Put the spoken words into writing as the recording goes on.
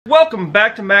Welcome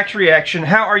back to Max Reaction.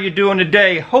 How are you doing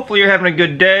today? Hopefully you're having a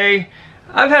good day.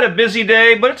 I've had a busy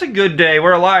day, but it's a good day.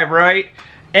 We're alive, right?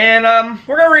 And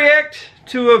we're going to react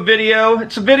to a video.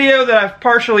 It's a video that I've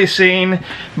partially seen,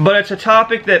 but it's a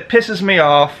topic that pisses me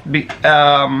off,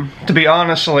 to be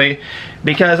honestly,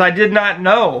 because I did not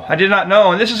know.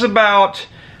 And this is about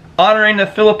honoring the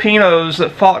Filipinos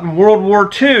that fought in World War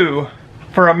II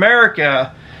for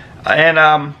America.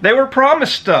 And they were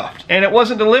promised stuff, and it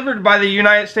wasn't delivered by the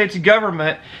United States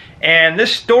government. And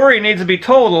this story needs to be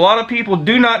told. A lot of people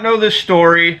do not know this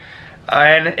story,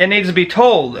 and it needs to be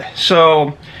told.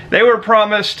 So they were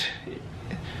promised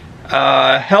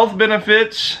health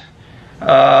benefits. They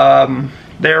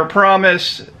were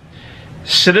promised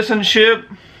citizenship.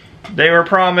 They were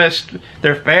promised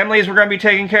their families were going to be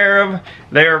taken care of.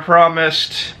 They were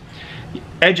promised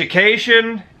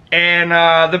education. And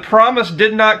the promise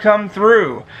did not come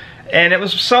through. And it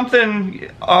was something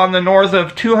on the north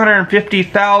of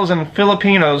 250,000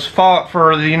 Filipinos fought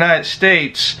for the United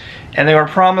States. And they were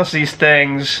promised these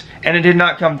things, and it did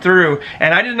not come through.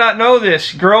 And I did not know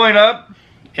this. Growing up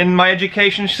in my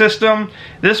education system,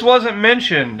 this wasn't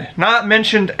mentioned. Not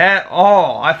mentioned at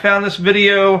all. I found this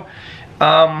video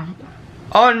on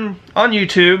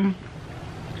YouTube.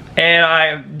 And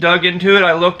I dug into it,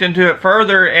 I looked into it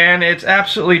further, and it's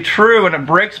absolutely true, and it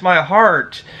breaks my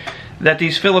heart that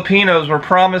these Filipinos were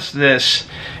promised this.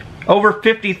 Over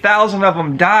 50,000 of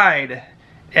them died,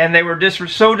 and they were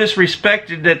so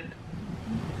disrespected that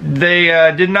they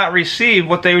did not receive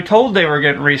what they were told they were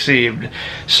getting received.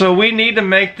 So we need to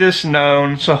make this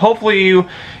known. So hopefully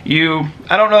you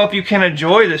I don't know if you can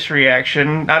enjoy this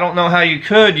reaction. I don't know how you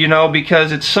could,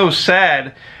 because it's so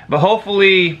sad. But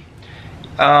hopefully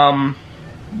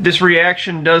this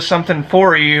reaction does something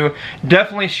for you.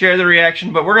 Definitely share the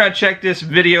reaction, but we're going to check this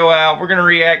video out. We're going to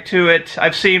react to it.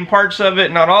 I've seen parts of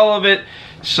it, not all of it,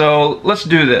 so let's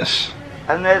do this.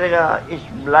 America is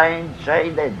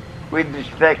blindsided with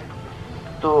respect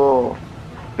to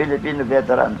Filipino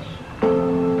veterans.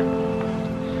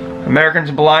 Americans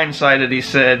blindsided, he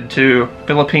said, to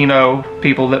Filipino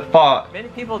people that fought. Many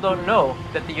people don't know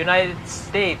that the United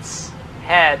States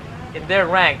had in their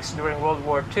ranks during World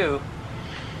War II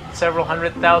several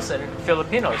 100,000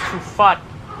 Filipinos who fought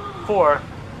for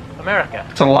America.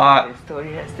 It's a lot. The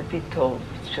story has to be told,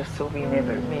 just so we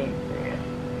never meet.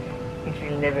 It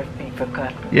will never be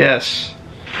forgotten. Yes.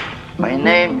 My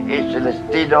name is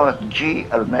Celestino G.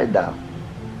 Almeida.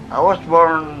 I was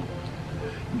born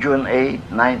June 8,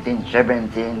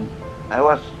 1917. I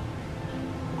was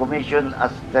commissioned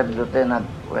as third lieutenant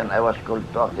when I was called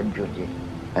to active duty.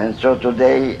 And so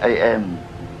today I am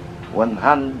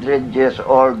 100 years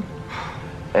old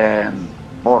and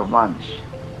 4 months.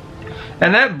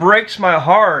 And that breaks my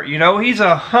heart. He's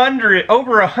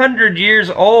over 100 years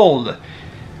old,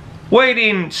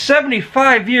 waiting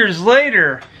 75 years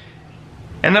later,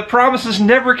 and the promises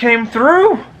never came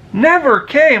through. Never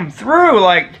came through.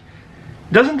 Like,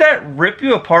 doesn't that rip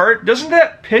you apart? Doesn't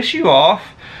that piss you off?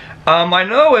 I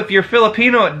know if you're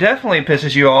Filipino, it definitely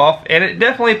pisses you off, and it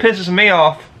definitely pisses me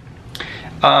off.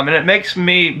 And it makes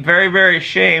me very, very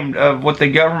ashamed of what the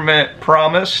government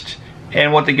promised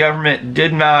and what the government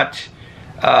did not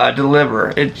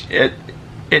deliver.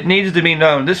 It needs to be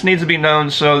known. This needs to be known,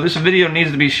 so this video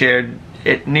needs to be shared.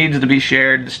 It needs to be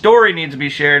shared. The story needs to be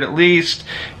shared at least.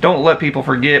 Don't let people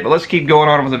forget, but let's keep going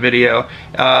on with the video.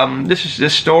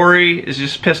 This story has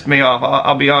just pissed me off.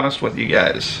 I'll be honest with you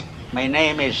guys. My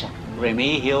name is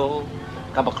Remigio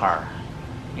Cabakar,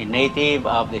 a native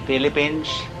of the Philippines.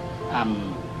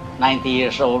 I'm 90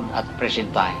 years old at the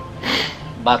present time.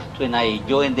 But when I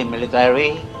joined the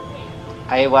military,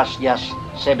 I was just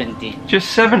 17.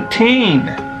 Just 17.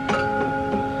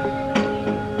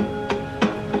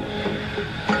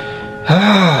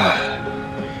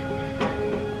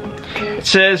 It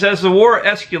says, as the war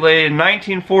escalated in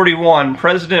 1941,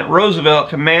 President Roosevelt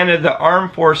commanded the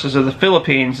armed forces of the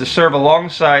Philippines to serve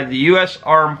alongside the U.S.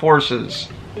 Armed Forces.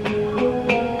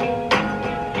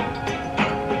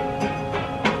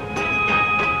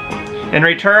 In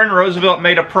return, Roosevelt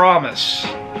made a promise.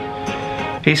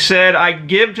 He said, I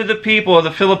give to the people of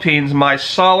the Philippines my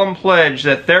solemn pledge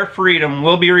that their freedom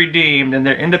will be redeemed and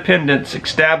their independence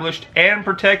established and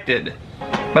protected.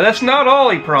 But that's not all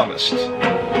he promised.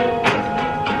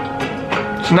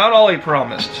 It's not all he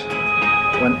promised.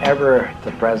 Whenever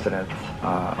the President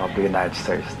of the United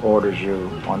States orders you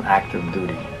on active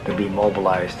duty to be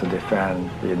mobilized to defend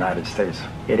the United States,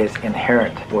 it is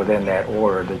inherent within that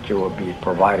order that you will be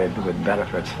provided with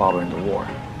benefits following the war.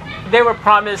 They were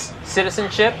promised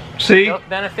citizenship, health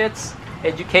benefits,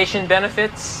 education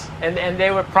benefits, and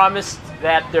they were promised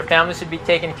that their families would be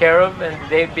taken care of and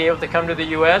they'd be able to come to the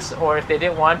U.S., or if they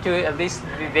didn't want to, at least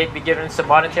they'd be given some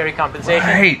monetary compensation.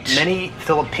 Right. Many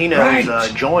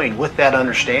Filipinos joined with that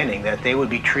understanding that they would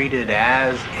be treated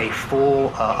as a full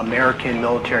American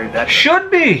military veteran.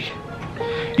 Should be.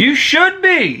 You should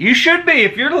be. You should be.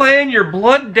 If you're laying your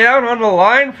blood down on the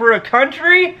line for a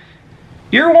country,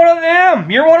 you're one of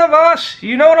them. You're one of us.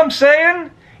 You know what I'm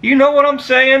saying? You know what I'm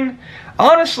saying?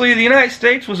 Honestly, the United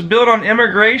States was built on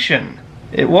immigration.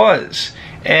 It was.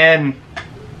 And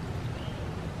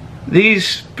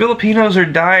these Filipinos are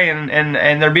dying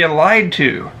and they're being lied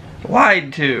to.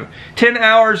 Lied to. 10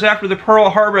 hours after the Pearl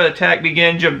Harbor attack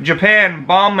began, Japan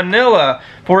bombed Manila,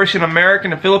 forcing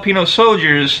American and Filipino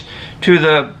soldiers to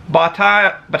the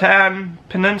Bataan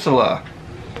Peninsula.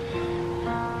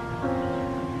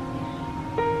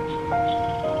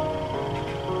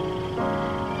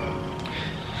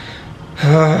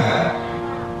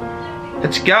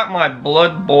 It's got my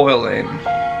blood boiling.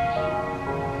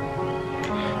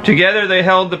 Together they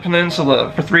held the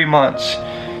peninsula for 3 months.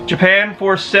 Japan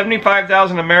forced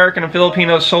 75,000 American and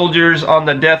Filipino soldiers on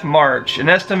the death march. An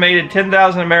estimated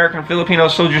 10,000 American and Filipino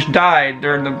soldiers died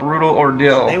during the brutal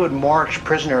ordeal. They would march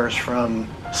prisoners from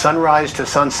sunrise to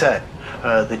sunset.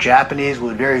 The Japanese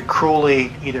would very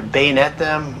cruelly either bayonet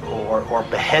them or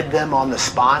behead them on the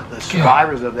spot. The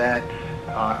survivors of that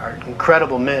are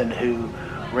incredible men who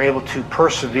were able to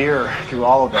persevere through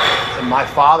all of that. And my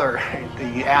father,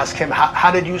 you ask him,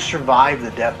 how did you survive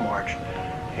the death march?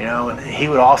 You know, and he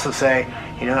would also say,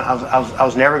 you know, I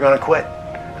was never going to quit.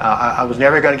 I was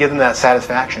never going to give them that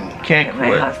satisfaction. Can't My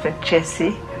quit. husband,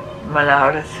 Jesse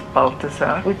Malares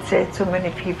Balthazar, would say, so many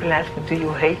people ask me, do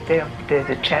you hate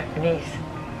the Japanese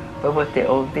for what they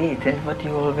all did and what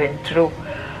you all went through?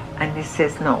 And he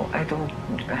says, no, I don't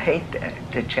hate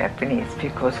the Japanese,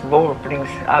 because war brings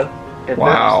out the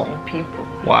worst in people.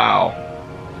 Wow.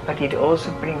 But it also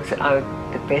brings out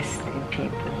the best in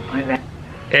people.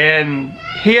 And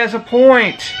he has a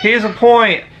point. He has a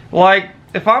point. Like,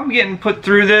 if I'm getting put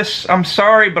through this, I'm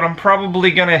sorry, but I'm probably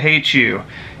gonna hate you.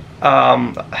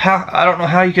 I don't know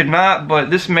how you could not, but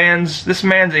this man's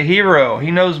a hero. He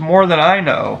knows more than I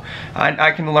know.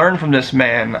 I can learn from this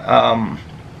man.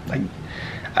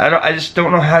 I just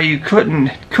don't know how you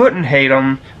couldn't hate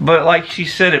him. But like she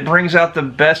said, it brings out the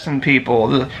best in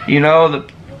people.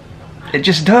 It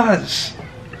just does.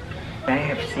 I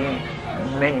have seen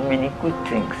many good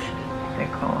things. They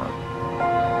call it.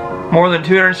 More than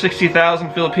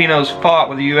 260,000 Filipinos fought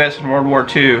with the U.S. in World War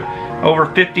II. Over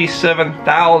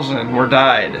 57,000 were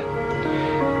died.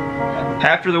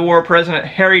 After the war, President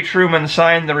Harry Truman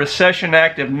signed the Recession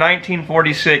Act of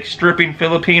 1946, stripping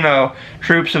Filipino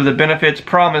troops of the benefits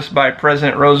promised by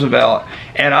President Roosevelt.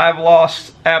 And I've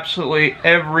lost absolutely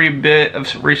every bit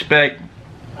of respect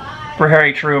for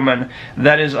Harry Truman.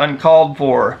 That is uncalled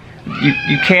for.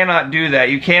 You cannot do that.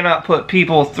 You cannot put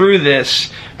people through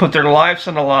this, put their lives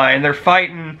on the line. They're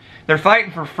fighting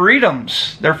for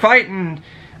freedoms. They're fighting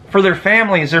for their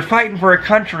families. They're fighting for a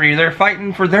country. They're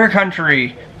fighting for their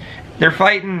country. They're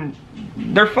fighting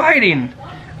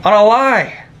on a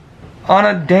lie. On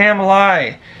a damn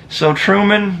lie. So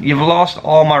Truman, you've lost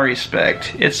all my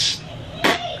respect. It's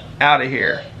out of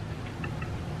here.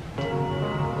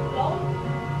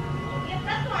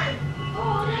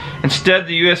 Instead,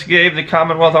 the U.S. gave the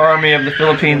Commonwealth Army of the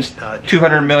Philippines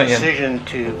 $200 million. The decision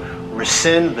to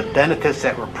rescind the benefits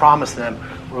that were promised them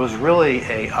was really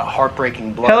a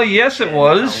heartbreaking blow. Hell yes, it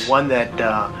was. One that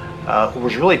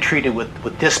was really treated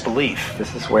with disbelief.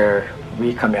 This is where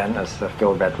we come in as the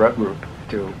Phil Vet Rep Group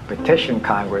to petition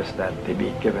Congress that they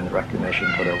be given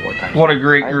recognition for their wartime. What a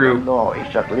great group. I don't know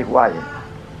exactly why.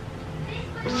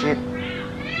 Is it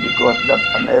because that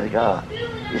America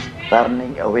is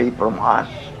turning away from us?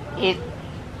 It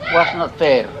was not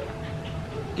fair.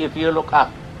 If you look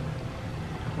up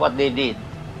what they did.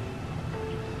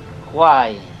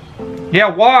 Why?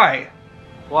 Yeah, why?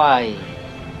 Why?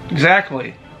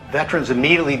 Exactly. Veterans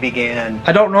immediately began.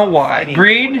 I don't know why.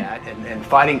 Greed? And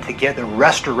fighting to get the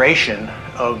restoration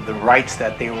of the rights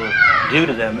that they were due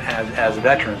to them as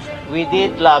veterans. We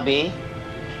did lobby,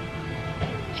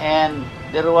 and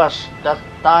there was that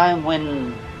time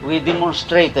when we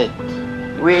demonstrated.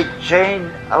 We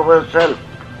chained ourselves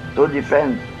to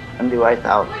defend in the White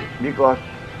House because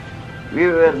we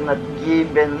were not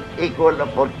given equal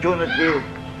opportunity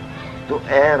to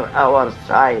air our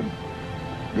side.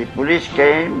 The police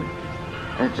came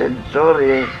and said,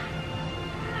 sorry,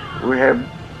 we have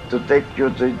to take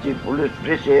you to the police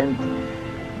precinct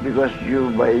because you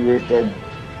violated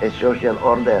a social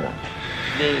order.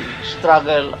 The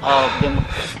struggle of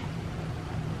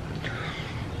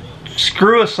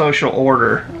Screw a social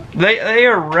order. They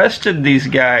arrested these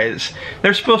guys.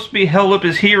 They're supposed to be held up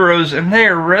as heroes, and they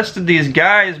arrested these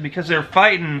guys because they're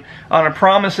fighting on a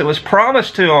promise that was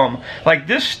promised to them. Like,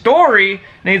 this story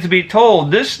needs to be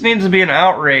told. This needs to be an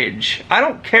outrage. I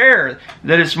don't care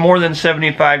that it's more than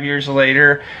 75 years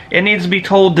later. It needs to be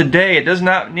told today. It does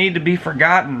not need to be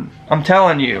forgotten. I'm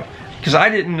telling you. Because I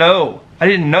didn't know. I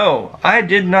didn't know. I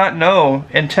did not know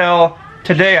until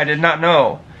today. I did not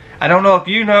know. I don't know if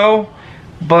you know,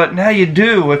 but now you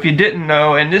do if you didn't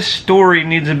know, and this story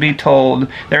needs to be told.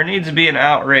 There needs to be an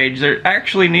outrage. There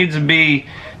actually needs to be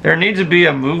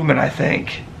a movement, I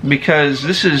think, because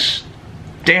this is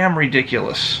damn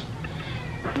ridiculous.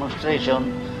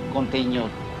 Demonstration continued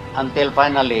until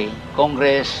finally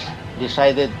Congress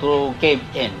decided to cave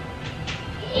in.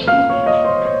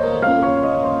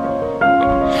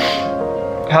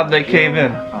 How'd they cave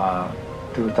in?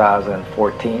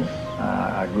 2014.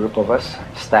 A group of us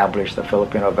established the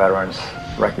Filipino Veterans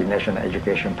Recognition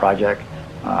Education Project,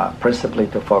 principally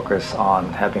to focus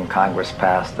on having Congress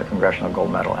pass the Congressional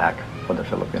Gold Medal Act for the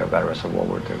Filipino veterans of World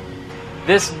War II.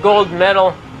 This gold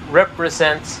medal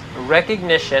represents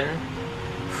recognition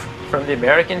from the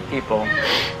American people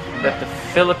that the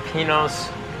Filipinos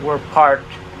were part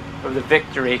of the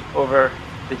victory over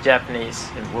the Japanese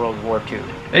in World War II.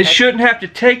 They shouldn't have to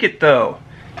take it, though.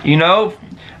 You know,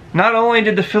 not only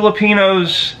did the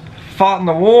Filipinos fought in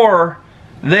the war,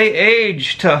 they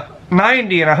aged to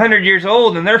 90 and 100 years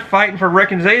old, and they're fighting for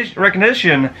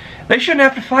recognition. They shouldn't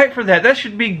have to fight for that. That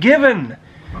should be given.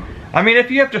 I mean, if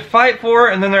you have to fight for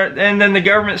it, and then the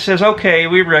government says, "Okay,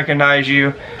 we recognize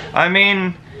you," I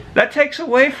mean, that takes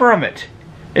away from it.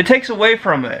 It takes away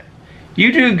from it.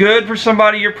 You do good for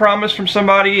somebody, you're promised from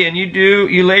somebody, and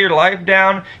you lay your life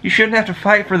down. You shouldn't have to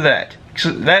fight for that. So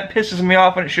that pisses me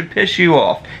off, and it should piss you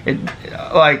off. And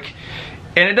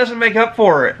it doesn't make up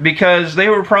for it, because they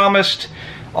were promised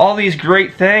all these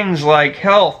great things like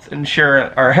health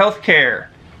insurance or health care,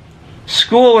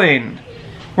 schooling.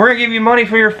 We're gonna give you money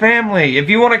for your family. If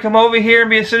you want to come over here and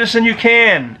be a citizen, you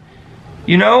can.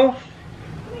 You know,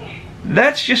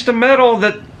 that's just a medal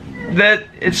that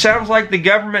it sounds like the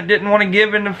government didn't want to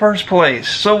give in the first place.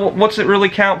 So what's it really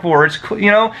count for? It's,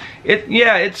 you know,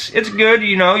 it's good.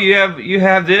 You know, you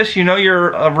have this. You know,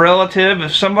 you're a relative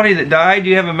of somebody that died.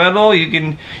 You have a medal. You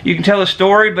can tell a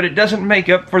story, but it doesn't make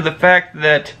up for the fact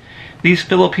that these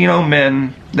Filipino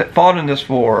men that fought in this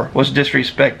war was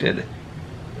disrespected.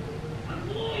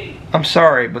 I'm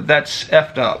sorry, but that's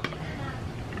effed up.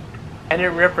 And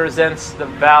it represents the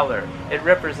valor. It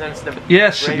represents the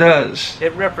yes, bravery. It does.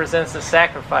 It represents the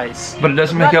sacrifice. But it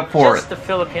doesn't make up for it. Not just the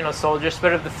Filipino soldiers,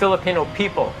 but of the Filipino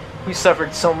people who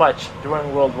suffered so much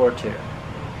during World War II.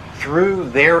 Through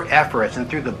their efforts and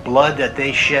through the blood that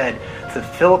they shed, if the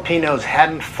Filipinos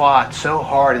hadn't fought so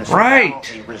hard and so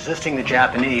valiantly resisting the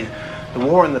Japanese, the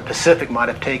war in the Pacific might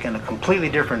have taken a completely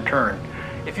different turn.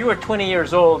 If you were 20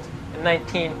 years old in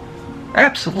 1941,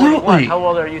 absolutely. How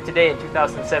old are you today in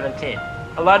 2017?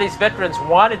 A lot of these veterans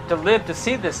wanted to live to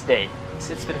see this day.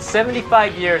 It's been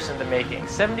 75 years in the making.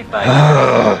 75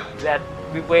 years that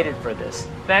we waited for this.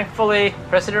 Thankfully,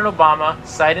 President Obama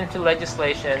signed into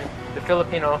legislation the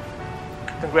Filipino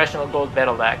Congressional Gold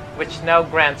Medal Act, which now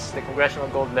grants the Congressional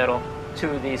Gold Medal to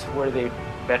these worthy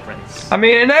veterans. I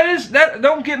mean, and that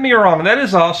don't get me wrong, that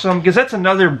is awesome, because that's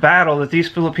another battle that these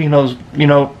Filipinos, you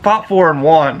know, fought for and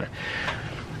won.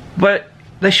 But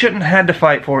they shouldn't have had to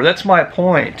fight for it. That's my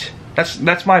point.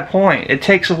 That's my point. It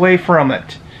takes away from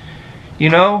it. You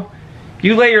know,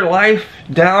 you lay your life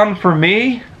down for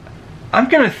me, I'm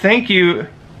going to thank you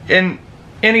in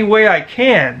any way I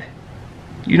can.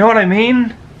 You know what I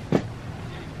mean?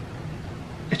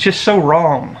 It's just so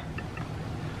wrong.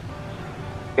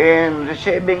 In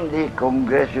receiving the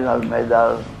Congressional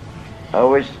Medal, I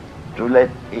wish to let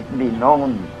it be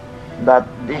known that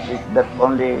this is not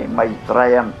only my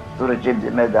triumph to receive the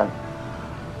medal,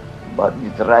 but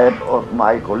the triumph of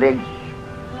my colleagues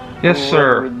yes, who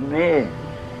sir. were with me.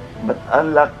 But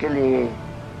unluckily,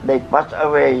 they passed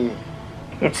away.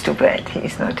 It's too bad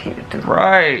he's not here to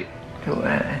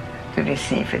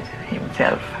receive it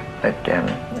himself. But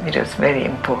it was very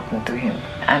important to him,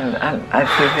 and I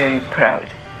feel very proud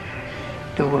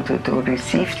to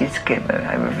receive this gift.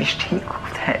 I wished he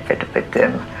could have it, but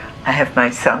I have my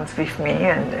sons with me,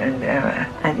 and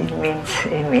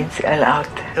it means a lot.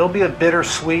 It'll be a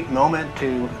bittersweet moment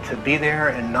to be there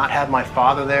and not have my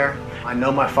father there. I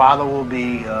know my father will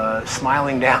be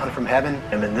smiling down from heaven,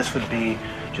 and then this would be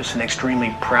just an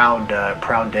extremely proud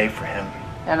day for him.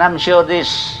 And I'm sure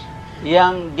these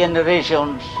young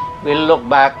generations will look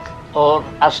back or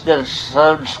ask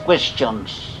themselves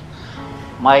questions.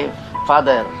 My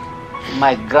father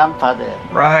my grandfather.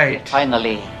 Right.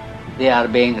 Finally, they are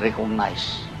being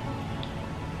recognized.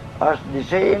 As the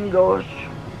saying goes,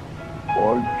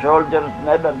 old soldiers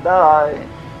never die,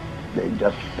 they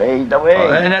just fade away.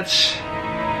 And that's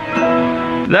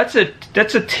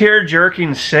a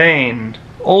tear-jerking saying.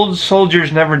 Old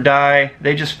soldiers never die,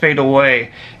 they just fade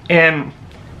away. And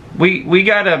we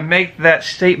gotta make that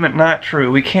statement not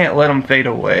true. We can't let them fade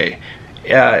away.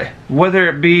 Whether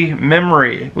it be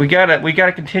memory, we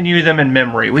gotta continue them in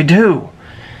memory. We do.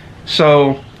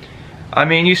 So, I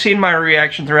mean, you've seen my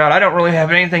reaction throughout. I don't really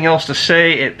have anything else to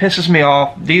say. It pisses me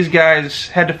off. These guys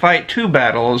had to fight 2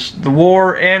 battles, the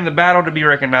war and the battle to be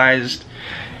recognized,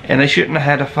 and they shouldn't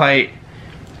have had to fight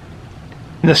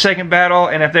in the second battle,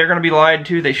 and if they're going to be lied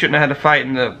to, they shouldn't have had to fight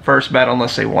in the first battle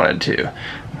unless they wanted to.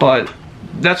 But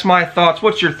that's my thoughts.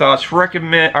 What's your thoughts?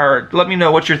 Recommend, or let me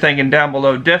know what you're thinking down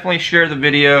below. Definitely share the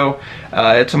video.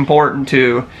 It's important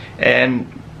too. And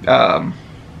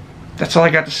that's all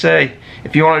I got to say.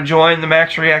 If you want to join the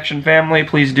Max Reaction family,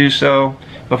 please do so.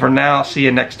 But for now, see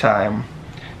you next time.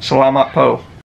 Salamat po.